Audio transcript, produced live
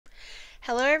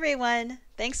Hello everyone!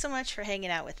 Thanks so much for hanging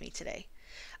out with me today.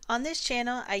 On this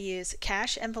channel, I use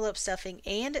cash envelope stuffing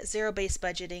and zero-based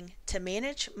budgeting to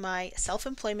manage my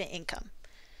self-employment income.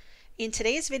 In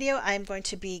today's video, I am going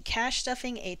to be cash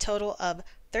stuffing a total of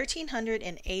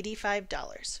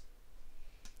 $1,385.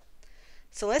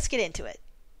 So let's get into it.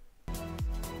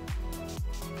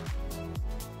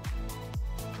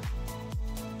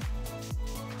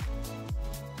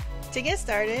 To get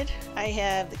started, I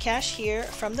have the cash here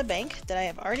from the bank that I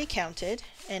have already counted,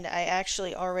 and I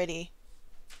actually already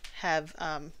have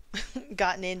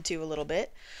gotten into a little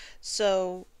bit.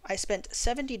 So I spent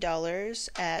 $70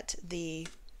 at the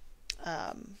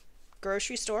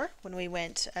grocery store when we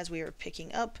went as we were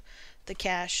picking up the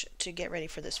cash to get ready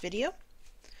for this video.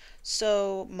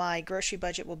 So my grocery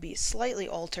budget will be slightly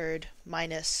altered,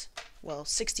 minus, well,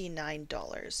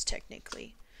 $69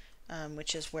 technically,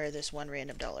 which is where this one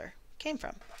random dollar came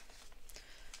from.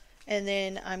 And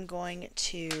then I'm going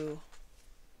to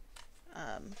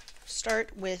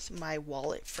start with my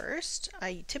wallet first.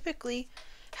 I typically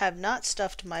have not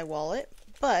stuffed my wallet,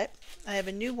 but I have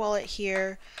a new wallet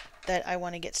here that I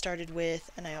want to get started with,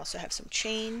 and I also have some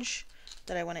change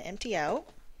that I want to empty out.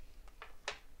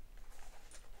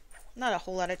 Not a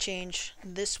whole lot of change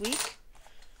this week.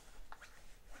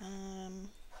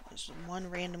 There's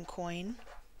one random coin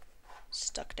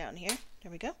stuck down here.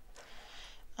 There we go.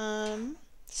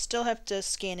 Still have to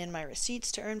scan in my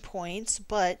receipts to earn points,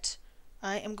 but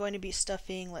I am going to be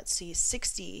stuffing, let's see,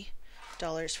 $60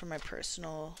 for my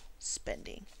personal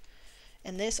spending.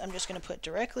 And this I'm just going to put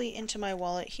directly into my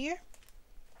wallet here,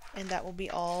 and that will be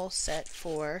all set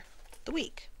for the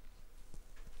week.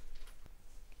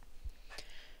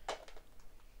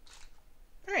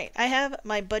 Alright, I have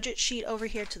my budget sheet over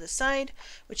here to the side,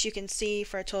 which you can see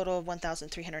for a total of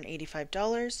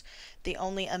 $1,385. The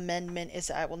only amendment is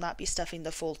that I will not be stuffing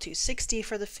the full $260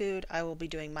 for the food. I will be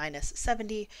doing minus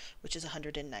 $70, which is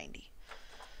 $190.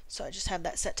 So I just have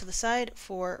that set to the side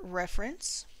for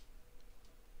reference.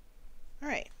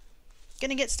 Alright,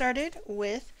 gonna get started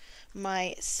with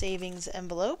my savings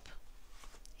envelope,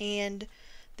 and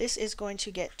this is going to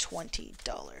get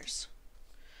 $20.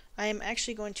 I am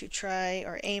actually going to try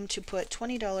or aim to put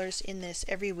 $20 in this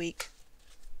every week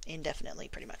indefinitely,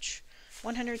 pretty much.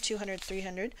 100, 200,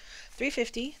 300,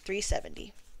 350,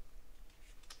 370.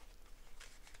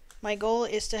 My goal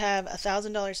is to have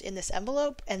 $1,000 in this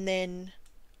envelope, and then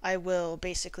I will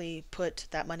basically put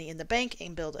that money in the bank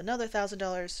and build another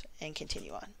 $1,000 and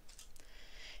continue on.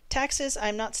 Taxes,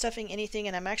 I'm not stuffing anything,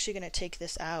 and I'm actually going to take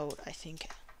this out, I think,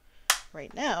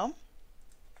 right now,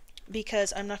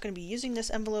 because I'm not going to be using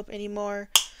this envelope anymore.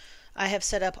 I have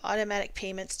set up automatic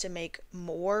payments to make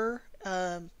more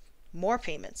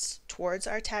payments towards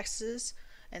our taxes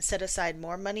and set aside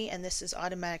more money, and this is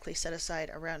automatically set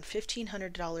aside around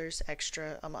 $1,500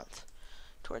 extra a month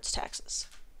towards taxes.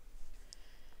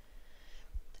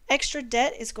 Extra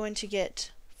debt is going to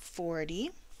get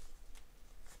 $40,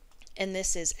 and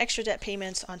this is extra debt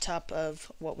payments on top of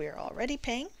what we're already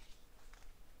paying.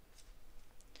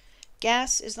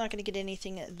 Gas is not going to get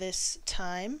anything this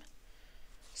time.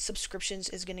 Subscriptions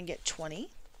is going to get $20.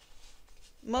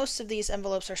 Most of these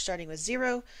envelopes are starting with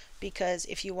 0 because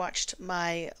if you watched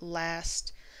my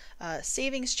last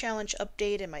savings challenge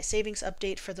update and my savings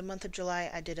update for the month of July,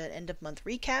 I did an end of month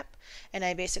recap, and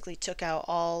I basically took out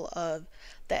all of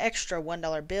the extra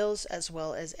 $1 bills as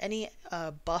well as any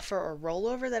buffer or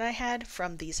rollover that I had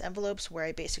from these envelopes where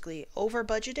I basically over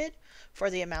budgeted for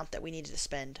the amount that we needed to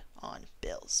spend on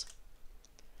bills.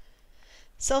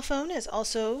 Cell phone is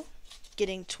also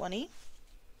getting $20,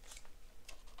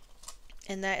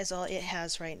 and that is all it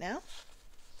has right now.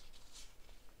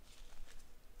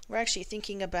 We're actually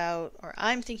thinking about, or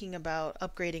I'm thinking about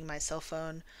upgrading my cell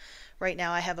phone. Right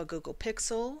now I have a Google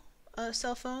Pixel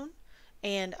cell phone,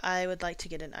 and I would like to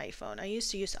get an iPhone. I used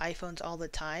to use iPhones all the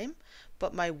time,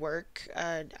 but my work,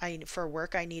 for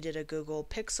work I needed a Google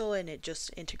Pixel, and it just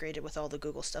integrated with all the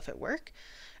Google stuff at work.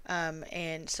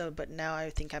 But now I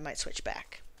think I might switch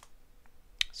back.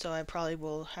 So I probably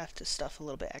will have to stuff a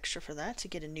little bit extra for that to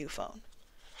get a new phone.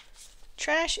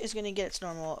 Trash is going to get its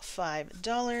normal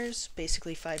 $5,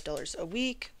 basically $5 a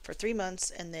week for 3 months,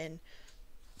 and then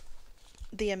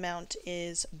the amount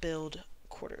is billed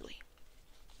quarterly.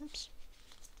 Oops.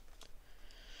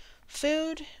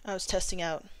 Food, I was testing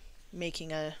out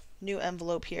making a new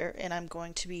envelope here, and I'm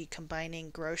going to be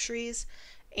combining groceries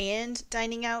and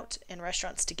dining out and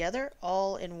restaurants together,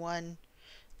 all in one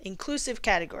inclusive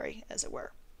category, as it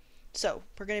were. So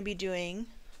we're going to be doing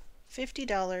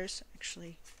 $50,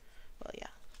 actually, well, yeah,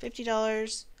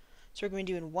 $50. So we're going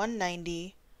to be doing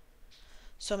 $190.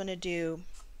 So I'm going to do,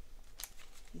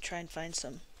 and try and find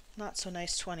some not so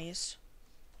nice 20s.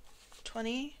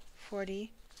 20,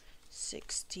 40,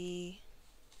 60,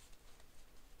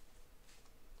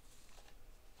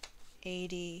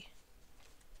 80,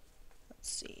 let's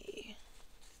see,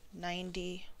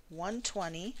 90,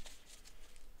 120.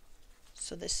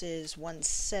 So this is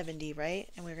 170, right?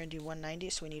 And we're going to do 190,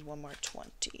 so we need one more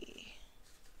 20.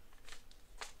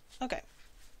 Okay.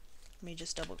 Let me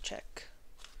just double check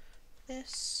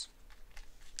this.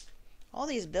 All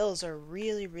these bills are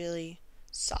really, really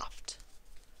soft.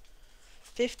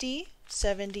 50,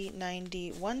 70,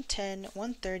 90, 110,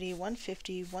 130,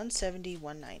 150, 170,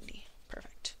 190.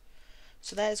 Perfect.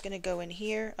 So that is going to go in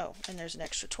here. Oh, and there's an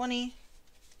extra 20.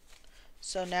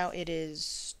 So now it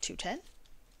is 210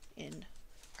 in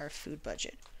our food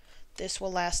budget. This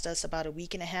will last us about a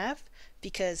week and a half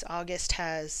because August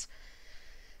has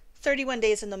 31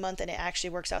 days in the month and it actually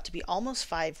works out to be almost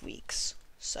 5 weeks.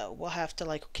 So we'll have to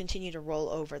like continue to roll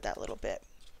over that little bit.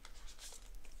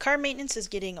 Car maintenance is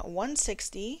getting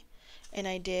 160 and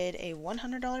I did a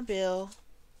 $100 bill.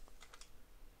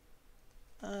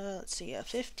 Let's see, a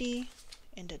 50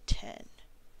 and a 10.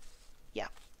 Yeah.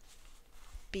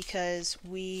 Because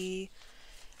we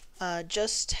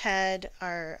just had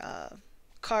our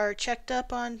car checked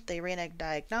up on. They ran a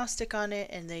diagnostic on it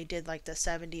and they did like the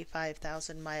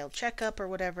 75,000 mile checkup or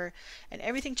whatever, and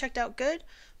everything checked out good,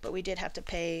 but we did have to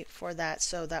pay for that,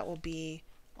 so that will be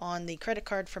on the credit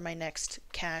card for my next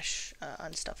cash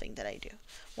unstuffing that I do.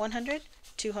 100,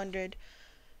 200,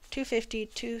 250,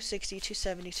 260,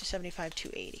 270, 275,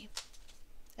 280.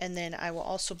 And then I will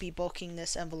also be bulking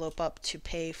this envelope up to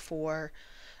pay for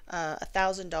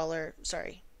 $1,000,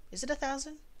 sorry, is it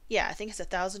 1,000? Yeah, I think it's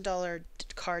 $1,000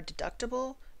 car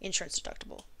deductible, insurance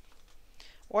deductible.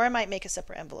 Or I might make a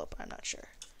separate envelope, I'm not sure.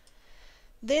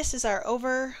 This is our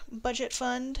over budget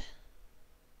fund.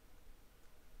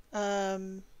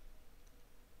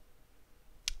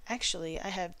 Actually, I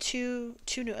have two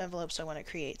new envelopes I want to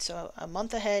create. So a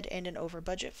month ahead and an over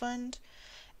budget fund.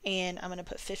 And I'm going to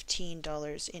put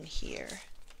 $15 in here.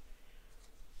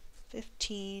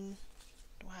 15.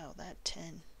 Wow, that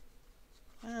 10.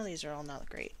 Well, these are all not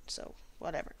great, so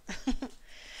whatever.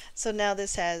 So now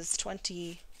this has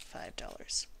 $25.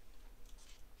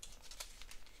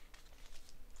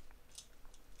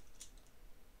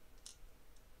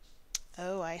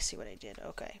 Oh, I see what I did.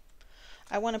 Okay.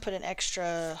 I want to put an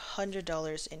extra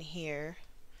 $100 in here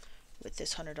with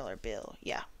this $100 bill.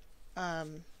 Yeah.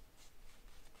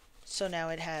 So now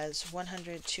it has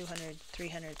 100, 200,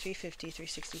 300, 350,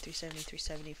 360, 370,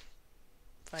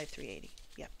 375, 380.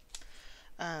 Yeah.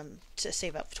 To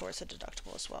save up towards a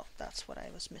deductible as well. That's what I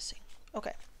was missing.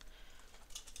 Okay.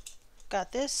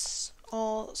 Got this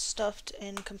all stuffed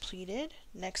and completed.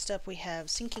 Next up we have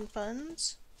sinking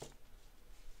funds,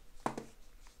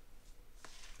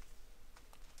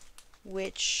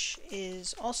 which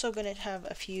is also going to have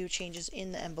a few changes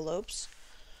in the envelopes,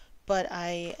 but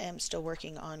I am still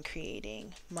working on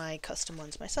creating my custom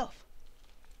ones myself.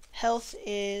 Health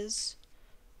is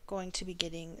going to be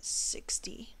getting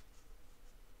 60.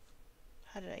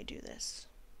 How did I do this?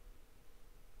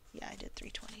 Yeah, I did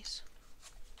 320s.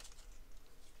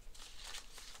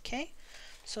 Okay,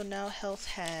 so now health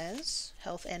has,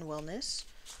 health and wellness,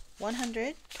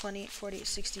 100, 20, 40,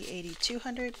 60, 80,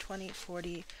 200, 20,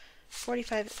 40,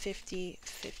 45, 50,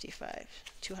 55,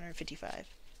 255.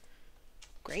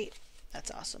 Great,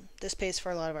 that's awesome. This pays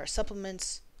for a lot of our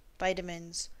supplements,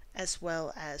 vitamins, as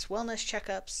well as wellness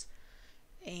checkups,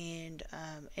 and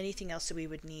anything else that we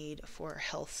would need for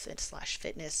health and slash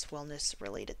fitness, wellness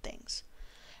related things.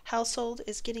 Household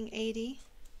is getting 80,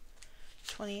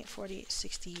 20, 40,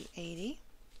 60, 80.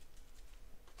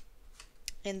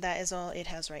 And that is all it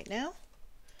has right now.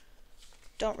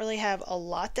 Don't really have a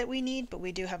lot that we need, but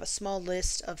we do have a small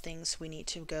list of things we need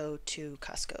to go to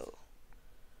Costco.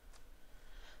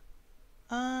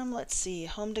 Let's see,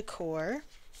 home decor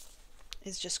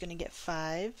is just going to get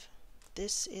 5.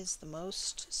 This is the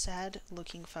most sad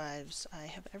looking 5s I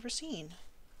have ever seen.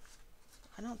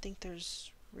 I don't think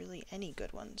there's really any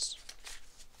good ones.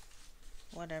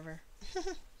 Whatever.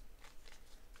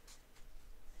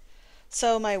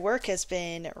 So my work has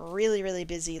been really, really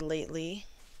busy lately.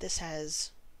 This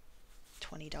has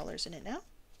 $20 in it now.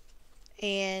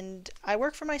 And I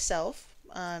work for myself,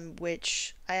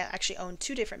 which I actually own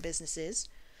 2 different businesses.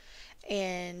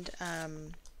 And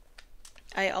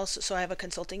I have a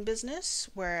consulting business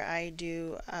where I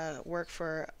do work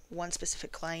for one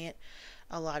specific client,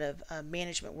 a lot of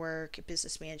management work,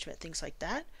 business management, things like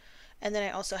that. And then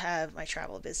I also have my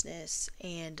travel business,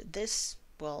 and this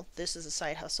is a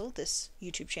side hustle, this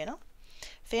YouTube channel.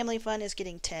 Family Fun is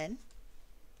getting 10.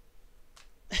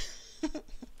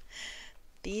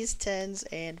 These 10s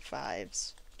and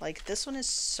 5s. Like, this one is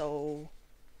so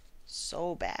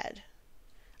bad.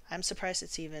 I'm surprised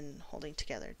it's even holding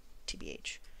together,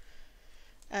 TBH.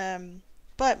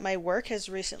 But my work has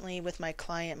recently, with my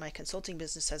client, my consulting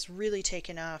business has really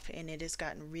taken off, and it has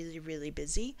gotten really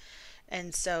busy.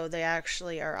 And so they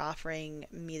actually are offering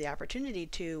me the opportunity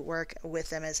to work with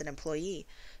them as an employee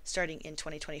starting in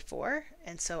 2024.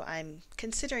 And so I'm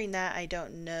considering that. I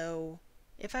don't know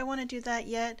if I want to do that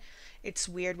yet. It's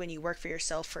weird when you work for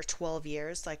yourself for 12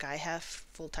 years, like I have,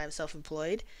 full-time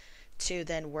self-employed, to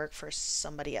then work for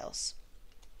somebody else.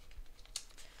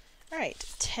 All right,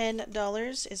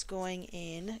 $10 is going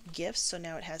in gifts, so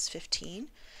now it has 15.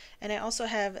 And I also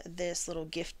have this little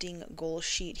gifting goal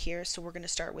sheet here, so we're going to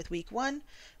start with week 1,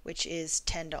 which is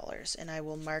 $10, and I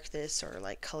will mark this or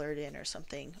like color it in or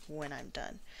something when I'm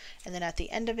done. And then at the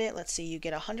end of it, let's see, you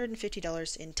get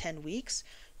 $150 in 10 weeks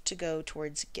to go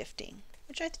towards gifting,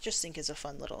 which I just think is a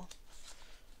fun little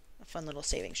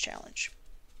savings challenge.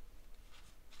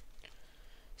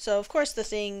 So of course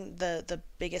the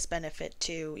biggest benefit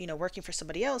to, working for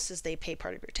somebody else is they pay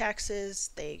part of your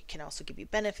taxes. They can also give you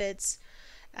benefits,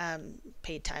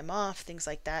 paid time off, things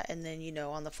like that. And then,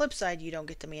 on the flip side, you don't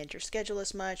get to manage your schedule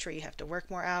as much, or you have to work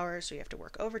more hours, or you have to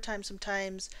work overtime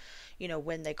sometimes.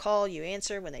 When they call, you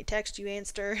answer. When they text, you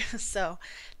answer. So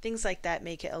things like that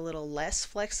make it a little less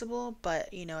flexible.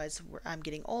 But, as I'm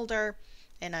getting older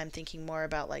and I'm thinking more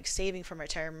about like saving for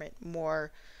retirement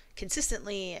more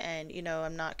consistently, and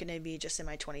I'm not going to be just in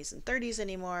my 20s and 30s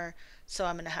anymore, so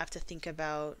I'm going to have to think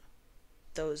about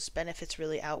those benefits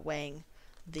really outweighing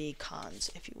the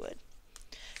cons, if you would.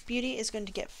 Beauty is going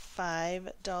to get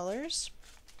 $5.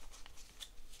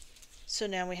 So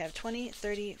now we have 20,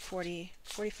 30, 40,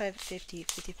 45, 50,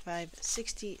 55,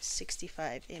 60,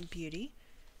 65 in beauty.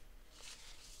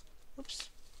 Oops.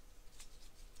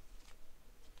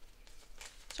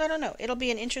 So I don't know. It'll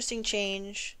be an interesting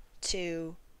change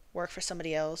to work for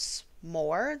somebody else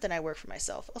more than I work for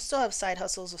myself. I'll still have side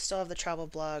hustles. I'll still have the travel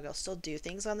blog. I'll still do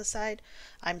things on the side,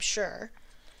 I'm sure.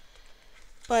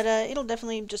 But it'll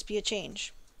definitely just be a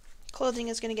change. Clothing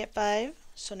is going to get 5,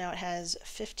 so now it has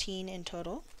 15 in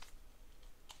total.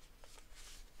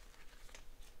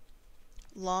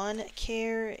 Lawn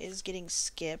care is getting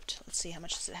skipped. Let's see, how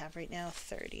much does it have right now?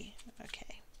 30.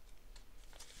 Okay.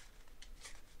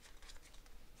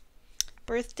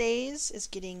 Birthdays is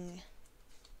getting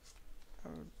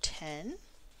 10.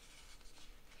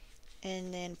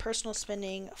 And then personal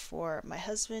spending for my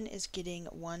husband is getting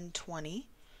 120,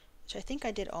 which I think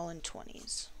I did all in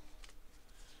 20s.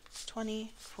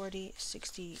 20, 40,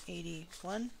 60, 80,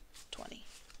 120.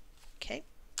 Okay.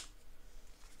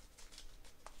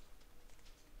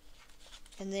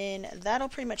 And then that'll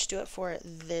pretty much do it for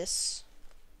this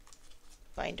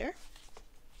binder. And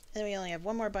then we only have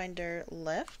one more binder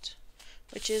left,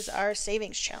 which is our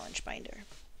savings challenge binder.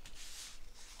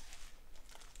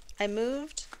 I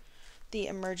moved the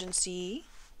emergency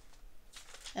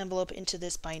envelope into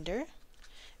this binder,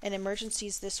 and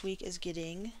emergencies this week is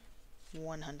getting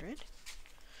 100.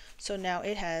 So now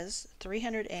it has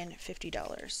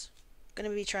 $350. Going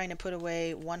to be trying to put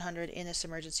away 100 in this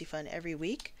emergency fund every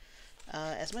week,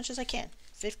 as much as I can.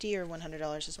 $50 or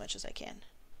 $100 as much as I can.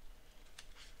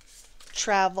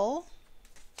 Travel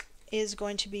is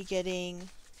going to be getting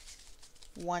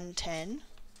 110.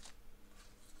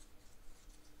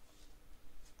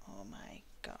 Oh my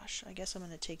gosh, I guess I'm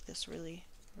going to take this really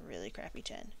crappy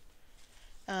 10.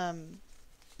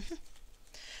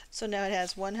 So now it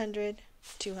has 100,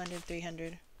 200,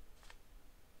 300,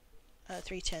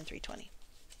 310, 320.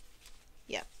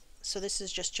 Yeah, so this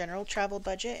is just general travel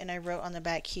budget, and I wrote on the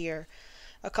back here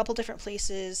a couple different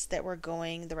places that we're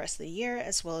going the rest of the year,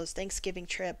 as well as Thanksgiving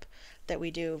trip that we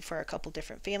do for a couple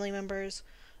different family members.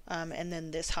 And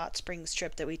then this hot springs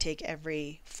trip that we take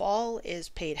every fall is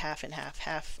paid half and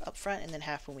half up front and then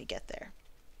half when we get there.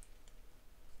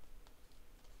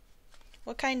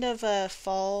 What kind of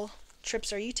fall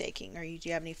trips are you taking? Do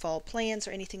you have any fall plans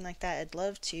or anything like that? I'd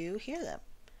love to hear them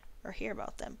or hear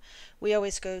about them. We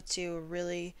always go to a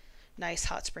really nice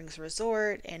hot springs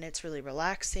resort, and it's really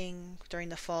relaxing during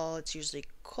the fall. It's usually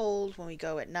cold when we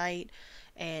go at night,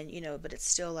 and but it's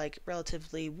still like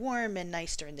relatively warm and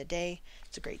nice during the day.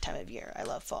 It's a great time of year. I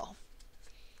love fall.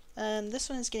 This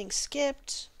one is getting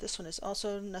skipped. This one is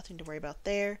also nothing to worry about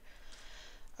there.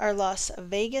 Our Las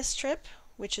Vegas trip,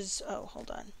 which is, oh,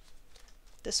 hold on.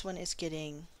 This one is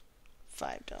getting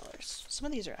 $5. Some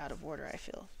of these are out of order, I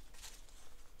feel.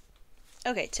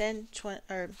 Okay, 10, 20,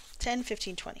 or 10,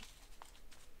 15, 20.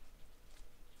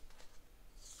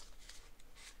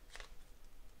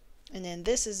 And then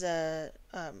this is a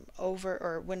over,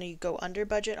 or when you go under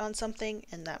budget on something,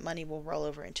 and that money will roll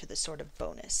over into this sort of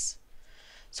bonus.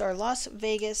 So our Las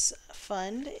Vegas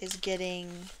fund is getting,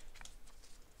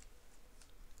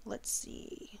 let's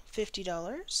see,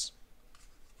 $50.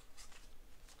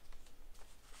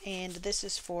 And this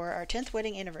is for our 10th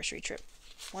wedding anniversary trip.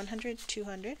 100,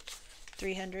 200,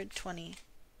 300, 20,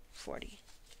 40.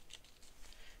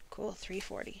 Cool,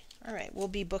 340. All right, we'll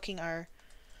be booking our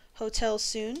hotel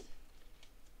soon.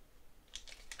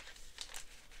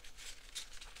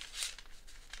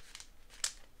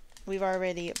 We've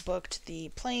already booked the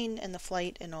plane and the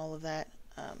flight and all of that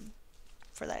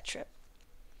for that trip.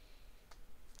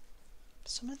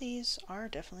 Some of these are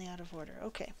definitely out of order.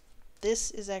 Okay,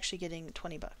 this is actually getting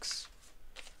 20 bucks.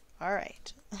 All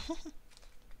right.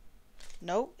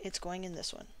 Nope, it's going in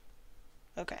this one.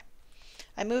 Okay.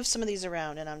 I moved some of these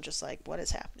around and I'm just like, what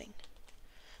is happening?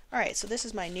 All right, so this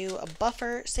is my new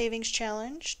buffer savings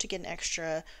challenge to get an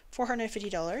extra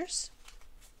 $450.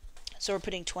 So we're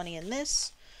putting 20 in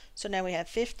this. So now we have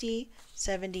 50,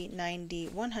 70, 90,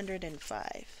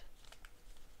 105.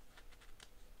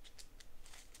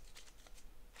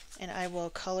 And I will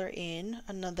color in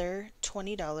another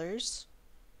 $20.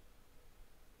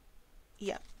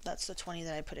 Yeah, that's the 20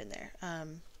 that I put in there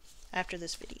after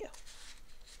this video.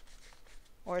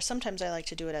 Or sometimes I like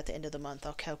to do it at the end of the month.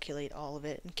 I'll calculate all of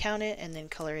it and count it and then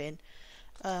color in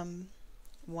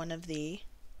one of the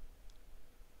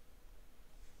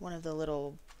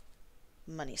little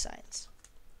money signs.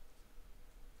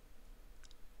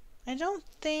 I don't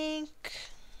think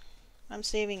I'm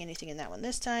saving anything in that one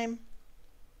this time.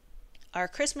 Our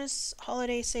Christmas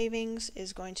holiday savings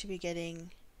is going to be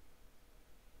getting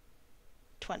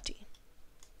 20.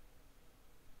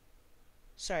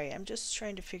 Sorry, I'm just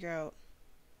trying to figure out.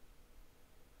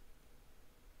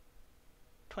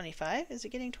 25? Is it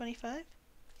getting 25?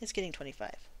 It's getting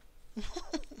 25.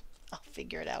 I'll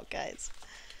figure it out, guys.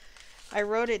 I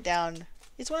wrote it down.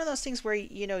 It's one of those things where,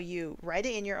 you know, you write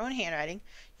it in your own handwriting,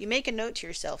 you make a note to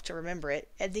yourself to remember it,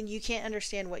 and then you can't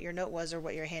understand what your note was or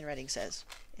what your handwriting says.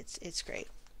 It's great.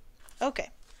 Okay.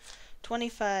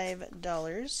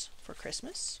 $25 for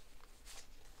Christmas.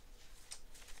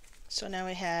 So now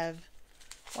we have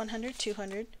 100,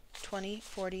 200, 20,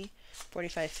 40,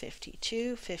 45, 50,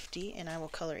 250, and I will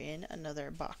color in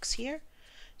another box here.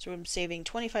 So I'm saving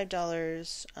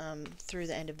 $25 through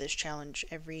the end of this challenge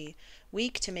every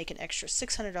week to make an extra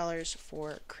 $600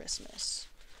 for Christmas.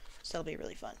 So that'll be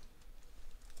really fun.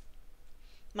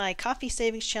 My coffee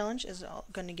savings challenge is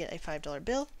going to get a $5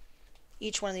 bill.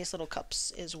 Each one of these little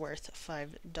cups is worth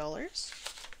 $5.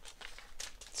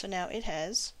 So now it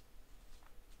has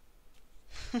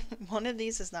one of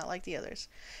these is not like the others.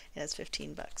 It has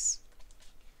 15 bucks.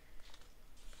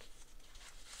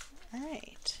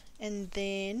 Alright, and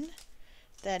then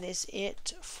that is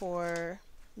it for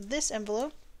this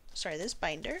envelope, sorry, this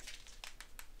binder.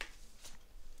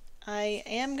 I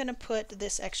am going to put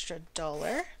this extra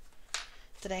 $1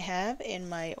 that I have in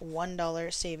my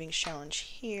 $1 savings challenge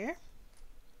here.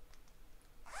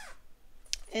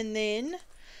 And then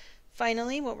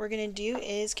finally, what we're going to do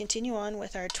is continue on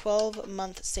with our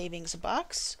 12-month savings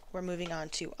box. We're moving on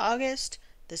to August.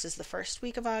 This is the first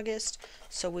week of August,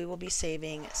 so we will be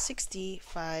saving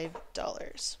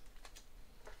 $65.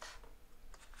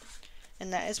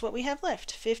 And that is what we have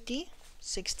left, 50,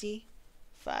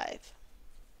 65.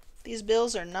 These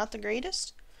bills are not the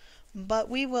greatest, but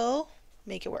we will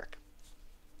make it work.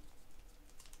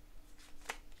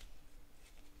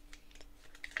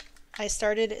 I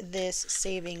started this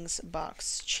savings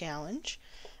box challenge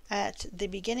at the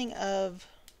beginning of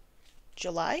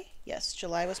July. Yes,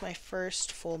 July was my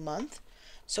first full month.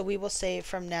 So we will save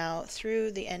from now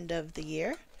through the end of the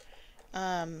year.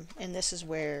 And this is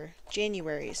where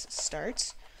January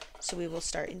starts. So we will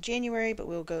start in January, but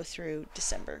we'll go through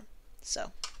December.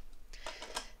 So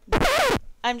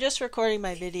I'm just recording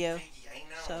my video. I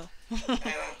know. So I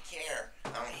don't care.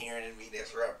 I'm here to be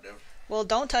disruptive. Well,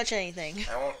 don't touch anything.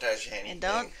 I won't touch anything. And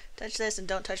don't touch this, and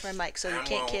don't touch my mic, so you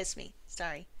can't kiss me.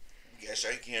 Sorry. Yes,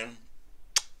 I can.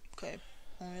 Okay,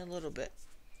 only a little bit.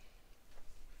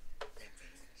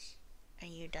 Are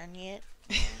you done yet?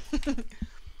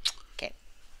 Okay.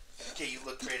 Okay, you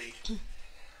look pretty.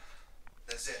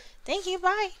 That's it. Thank you,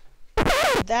 bye.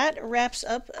 That wraps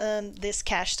up this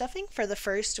cash stuffing for the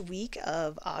first week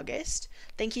of August.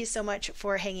 Thank you so much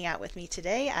for hanging out with me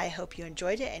today. I hope you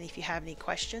enjoyed it, and if you have any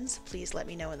questions, please let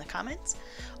me know in the comments.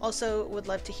 Also, would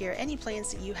love to hear any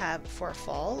plans that you have for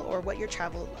fall or what your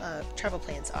travel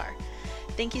plans are.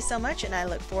 Thank you so much, and I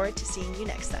look forward to seeing you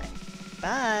next time.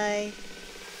 Bye!